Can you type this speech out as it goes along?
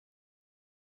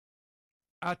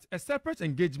At a separate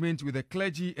engagement with the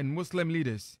clergy and Muslim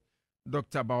leaders,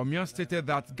 Dr. Baumia stated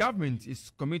that government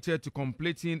is committed to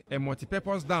completing a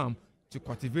multipurpose dam to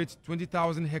cultivate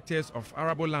 20,000 hectares of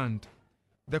arable land.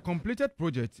 The completed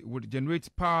project would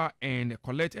generate power and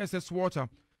collect excess water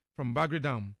from Bagri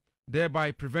Dam,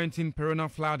 thereby preventing perennial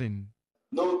flooding.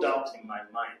 No doubt in my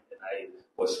mind that I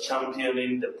was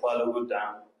championing the Pwalugu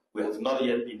Dam. We have not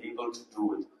yet been able to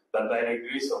do it, but by the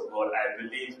grace of God, I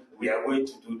believe we are going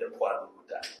to do the Pwalugu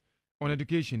Dam. On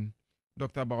education,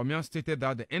 Dr. Baumia stated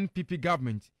that the NPP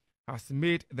government has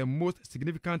made the most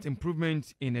significant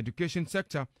improvements in the education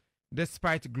sector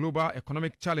despite global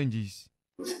economic challenges.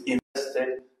 We've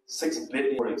invested 6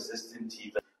 billion for existing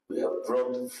TVET. We have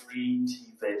brought free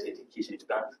TVET education to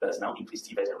Ghana. That has now increased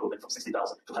TVET enrollment from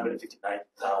 60,000 to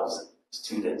 159,000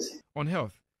 students. On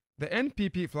health, the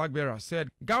NPP flag bearer said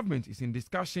government is in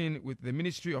discussion with the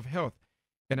Ministry of Health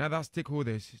and other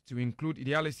stakeholders to include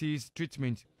dialysis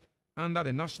treatment under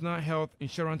the National Health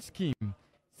Insurance Scheme,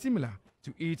 similar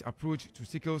to its approach to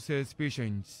sickle cell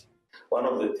patients. One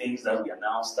of the things that we are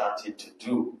now starting to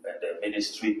do at the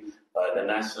ministry, the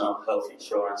National Health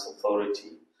Insurance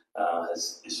Authority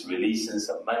is releasing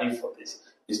some money for this,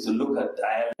 is to look at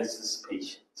dialysis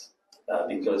patients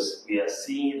because we are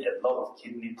seeing a lot of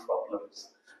kidney problems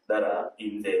that are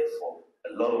in there for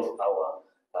a lot of our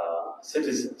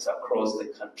citizens across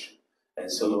the country. And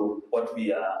so what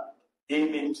we are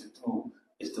aiming to do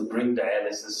is to bring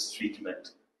dialysis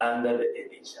treatment under the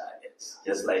NHIS,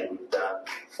 just like we've done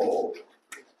for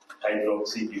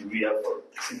hydroxyurea for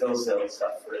sickle cell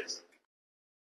sufferers